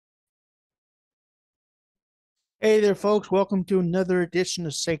Hey there, folks. Welcome to another edition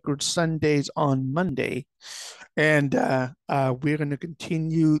of Sacred Sundays on Monday. And we're going to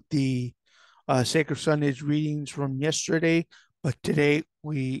continue the Sacred Sundays readings from yesterday, but today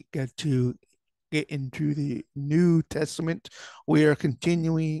we get to get into the New Testament. We are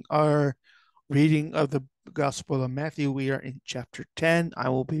continuing our reading of the Gospel of Matthew. We are in chapter 10. I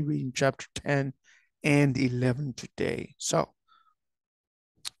will be reading chapter 10 and 11 today. So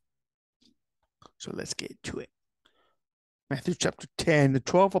let's get to it. Matthew chapter 10, the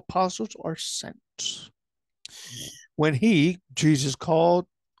 12 apostles are sent. When Jesus, called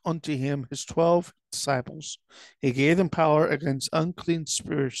unto him his 12 disciples, he gave them power against unclean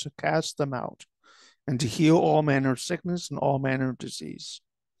spirits to cast them out and to heal all manner of sickness and all manner of disease.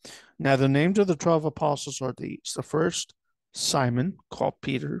 Now, the names of the 12 apostles are these: the first, Simon, called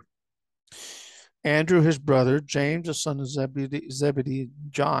Peter, Andrew, his brother, James, the son of Zebedee,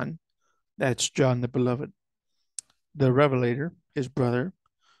 John, that's John the beloved, the Revelator, his brother,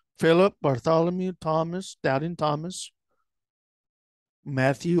 Philip, Bartholomew, Thomas, doubting Thomas,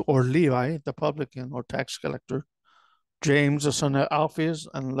 Matthew or Levi, the publican or tax collector, James, the son of Alphaeus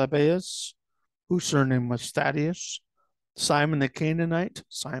and Lebbaeus, whose surname was Thaddeus, Simon the Canaanite,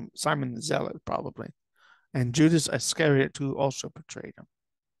 Simon the Zealot, probably, and Judas Iscariot, who also betrayed him.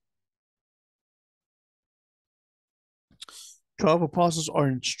 12 apostles are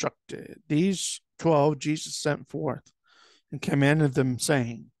instructed. These 12 Jesus sent forth and commanded them,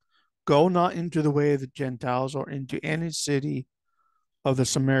 saying, Go not into the way of the Gentiles or into any city of the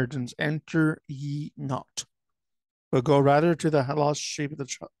Samaritans, enter ye not, but go rather to the lost sheep of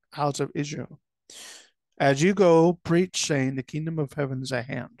the house of Israel. As you go, preach, saying, The kingdom of heaven is at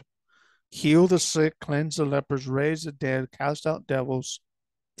hand. Heal the sick, cleanse the lepers, raise the dead, cast out devils,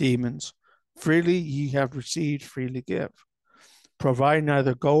 demons. Freely ye have received, freely give. Provide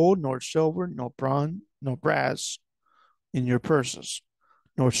neither gold, nor silver, nor bronze, nor brass in your purses,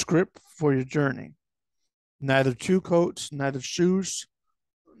 nor scrip for your journey, neither two coats, neither shoes,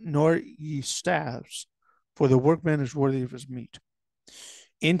 nor ye staves, for the workman is worthy of his meat.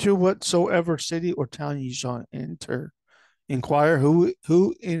 Into whatsoever city or town ye shall enter, inquire who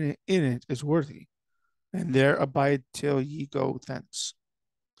in it is worthy, and there abide till ye go thence.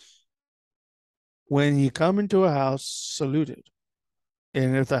 When ye come into a house, salute it,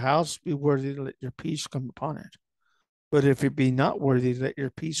 and if the house be worthy, let your peace come upon it. But if it be not worthy, let your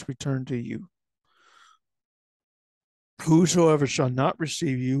peace return to you. Whosoever shall not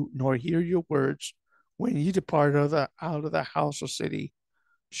receive you, nor hear your words, when ye depart out of the house or city,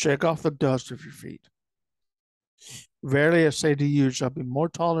 shake off the dust of your feet. Verily I say to you, it shall be more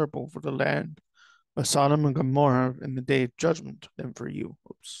tolerable for the land of Sodom and Gomorrah in the day of judgment than for you.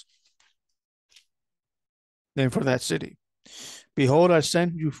 Than for that city. Behold, I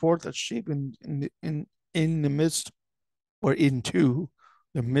send you forth as sheep in the midst, or into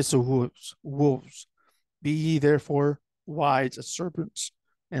the midst of wolves. Be ye therefore wise as serpents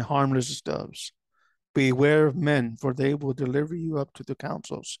and harmless as doves. Beware of men, for they will deliver you up to the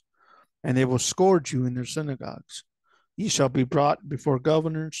councils, and they will scourge you in their synagogues. Ye shall be brought before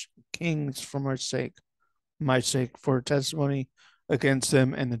governors, kings for my sake, for a testimony against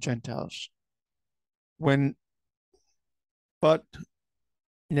them and the Gentiles. When, but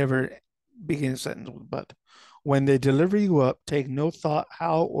never begin a sentence with but. When they deliver you up, take no thought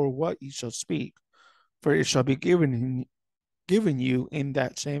how or what ye shall speak, for it shall be given you in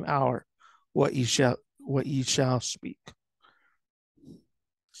that same hour what ye shall speak.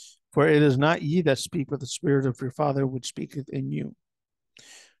 For it is not ye that speak, but the Spirit of your Father which speaketh in you.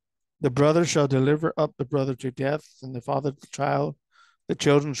 The brother shall deliver up the brother to death, and the father the child. The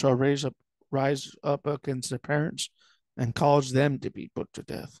children shall rise up against their parents, and cause them to be put to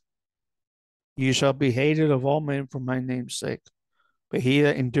death. You shall be hated of all men for my name's sake, but he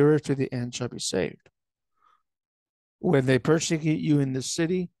that endureth to the end shall be saved. When they persecute you in this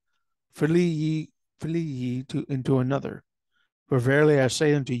city, flee ye into another. For verily I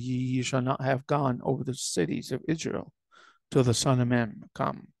say unto you, ye shall not have gone over the cities of Israel till the Son of Man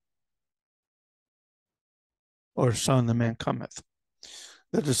come, or Son of Man cometh.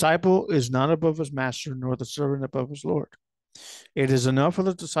 The disciple is not above his master, nor the servant above his Lord. It is enough for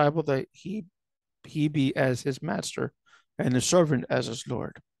the disciple that he be as his master, and the servant as his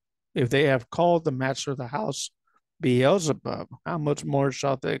Lord. If they have called the master of the house Beelzebub, how much more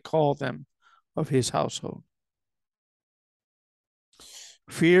shall they call them of his household?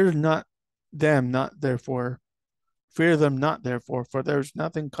 Fear not them, not therefore. Fear them not, therefore, for there is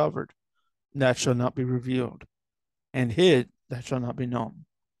nothing covered that shall not be revealed, and hid that shall not be known.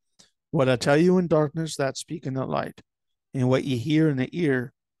 What I tell you in darkness, that speak in the light, and what ye hear in the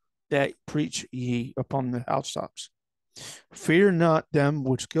ear, that preach ye upon the housetops. Fear not them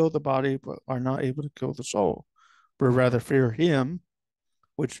which kill the body, but are not able to kill the soul, but rather fear him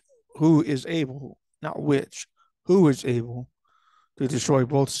which who is able, not which, who is able to destroy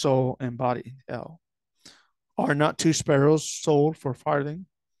both soul and body in hell. Are not two sparrows sold for a farthing,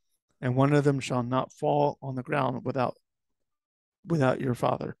 and one of them shall not fall on the ground without your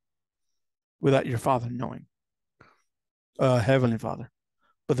father, without your father knowing, heavenly Father.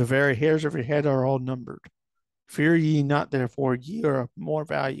 But the very hairs of your head are all numbered. Fear ye not, therefore, ye are of more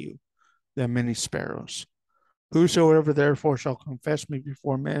value than many sparrows. Whosoever therefore shall confess me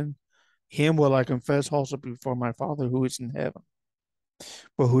before men, him will I confess also before my Father who is in heaven.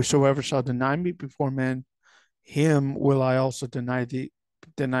 But whosoever shall deny me before men, him will I also deny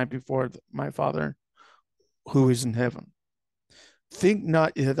before my Father who is in heaven. Think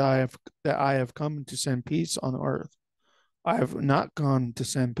not that I have come to send peace on earth. I have not gone to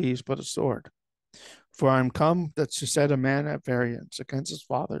send peace, but a sword. For I am come that to set a man at variance against his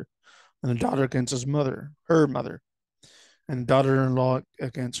father, and a daughter against her mother, and daughter-in-law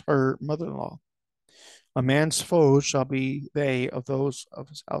against her mother-in-law. A man's foes shall be they of those of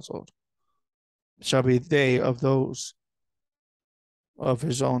his household, shall be they of those of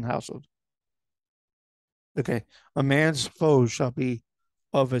his own household. Okay, a man's foes shall be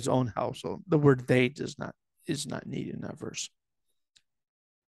of his own household. The word they is not needed in that verse.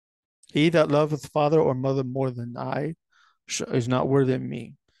 He that loveth father or mother more than I is not worthy of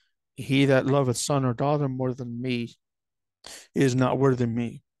me. He that loveth son or daughter more than me is not worthy of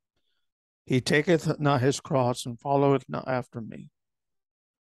me. He taketh not his cross and followeth not after me.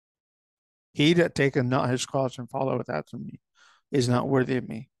 He that taketh not his cross and followeth after me is not worthy of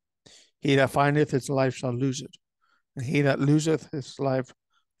me. He that findeth his life shall lose it, and he that loseth his life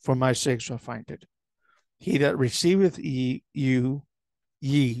for my sake shall find it. He that receiveth ye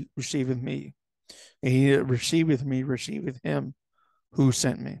receiveth me, and he that receiveth me receiveth him who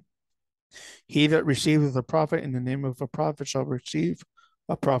sent me. He that receiveth a prophet in the name of a prophet shall receive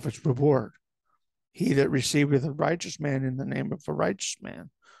a prophet's reward. He that receiveth a righteous man in the name of a righteous man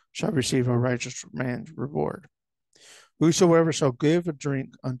shall receive a righteous man's reward. Whosoever shall give a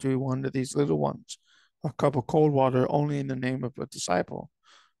drink unto one of these little ones, a cup of cold water only in the name of a disciple,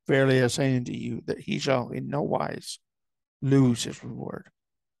 verily I say unto you that he shall in no wise lose his reward.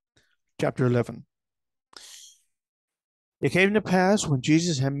 Chapter 11. It came to pass when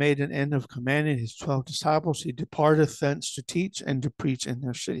Jesus had made an end of commanding his 12 disciples, he departed thence to teach and to preach in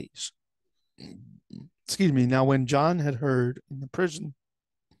their cities. Excuse me. Now, when John had heard in the prison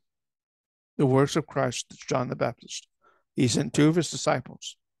the works of Christ, John the Baptist, he sent two of his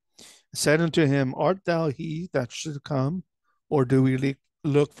disciples, and said unto him, Art thou he that should come, or do we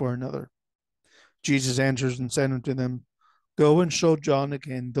look for another? Jesus answers and said unto them, Go and show John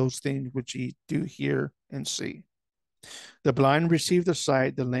again those things which ye do hear and see. The blind receive their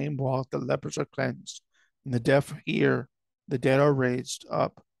sight, the lame walk, the lepers are cleansed, and the deaf hear, the dead are raised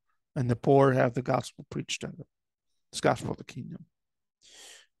up, and the poor have the gospel preached unto them. It's gospel of the kingdom.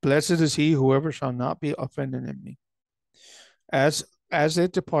 Blessed is he whoever shall not be offended in me. As they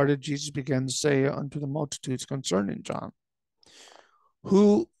departed, Jesus began to say unto the multitudes concerning John,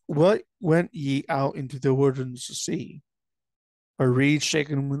 what went ye out into the wilderness to see? A reed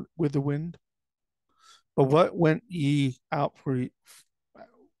shaken with the wind? But what went ye out for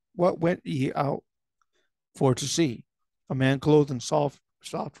to see? A man clothed in soft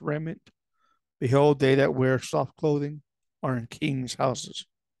raiment? Behold, they that wear soft clothing are in kings' houses.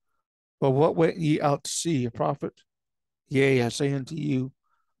 But what went ye out to see? A prophet? Yea, I say unto you,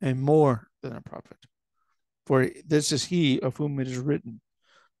 and more than a prophet. For this is he of whom it is written,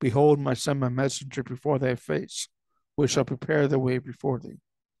 Behold, I send my messenger before thy face, which shall prepare the way before thee.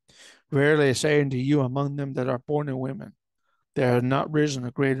 Verily I say unto you, among them that are born of women, there hath not risen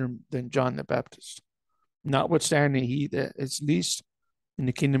a greater than John the Baptist. Notwithstanding, he that is least in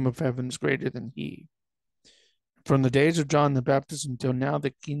the kingdom of heaven is greater than he. From the days of John the Baptist until now,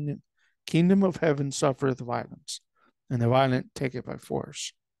 the kingdom of heaven suffereth violence, and the violent take it by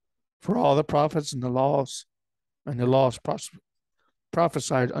force. For all the prophets and the laws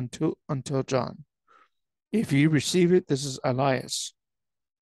prophesied until John. If ye receive it, this is Elias,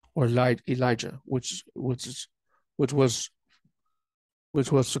 or Elijah, which was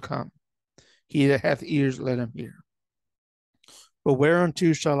to come. He that hath ears, let him hear. But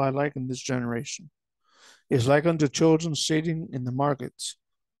whereunto shall I liken this generation? It is like unto children sitting in the markets,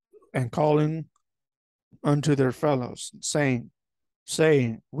 and calling unto their fellows, saying,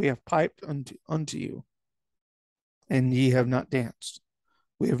 We have piped unto you, and ye have not danced.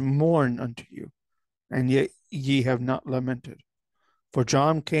 We have mourned unto you, and yet ye have not lamented. For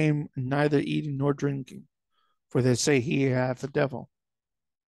John came neither eating nor drinking, for they say he hath the devil.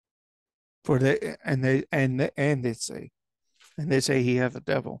 For they say, he hath the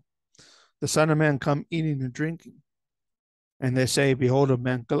devil. The Son of Man come eating and drinking, and they say, behold, a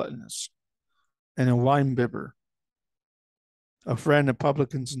man gluttonous, and a winebibber, a friend of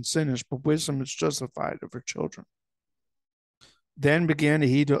publicans and sinners, but wisdom is justified of her children. Then began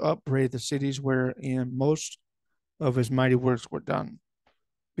he to upbraid the cities wherein most of his mighty works were done,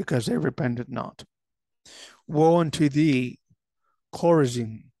 because they repented not. Woe unto thee,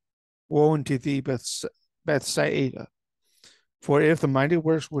 Chorazin! Woe unto thee, Bethsaida! For if the mighty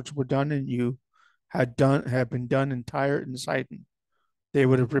works which were done in you had been done in Tyre and Sidon, they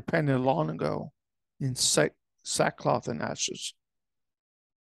would have repented long ago in sackcloth and ashes.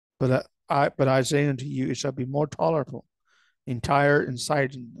 But I say unto you, it shall be more tolerable in Tyre and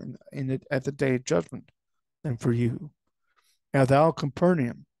Sidon at the day of judgment than for you. Now thou,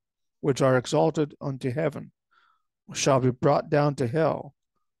 Capernaum, which are exalted unto heaven, shall be brought down to hell.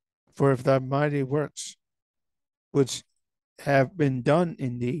 For if thy mighty works which have been done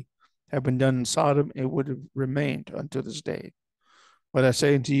in thee have been done in Sodom, it would have remained unto this day. But I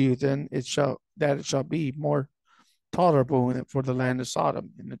say unto you, then it shall be more tolerable for the land of Sodom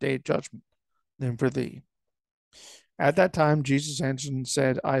in the day of judgment than for thee. At that time Jesus answered and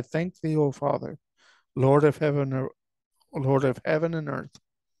said, I thank thee, O Father, Lord of heaven and earth,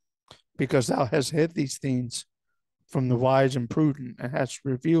 because thou hast hid these things from the wise and prudent, and hast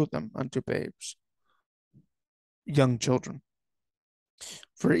revealed them unto babes, young children.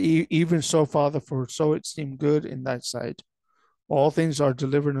 For even so, Father, for so it seemed good in thy sight. All things are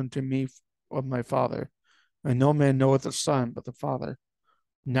delivered unto me of my Father, and no man knoweth the Son but the Father,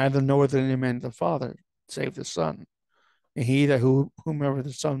 neither knoweth any man the Father, save the Son, and he that whomever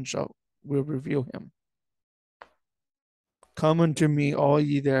the Son will reveal him. Come unto me, all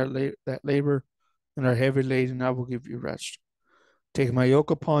ye that labor and are heavy laden, I will give you rest. Take my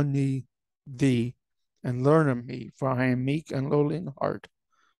yoke upon thee, and learn of me, for I am meek and lowly in heart,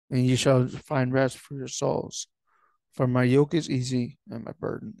 and ye shall find rest for your souls. For my yoke is easy and my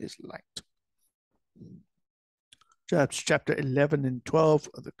burden is light. That's chapter 11 and 12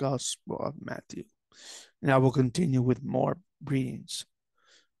 of the Gospel of Matthew. And I will continue with more readings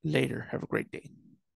later. Have a great day.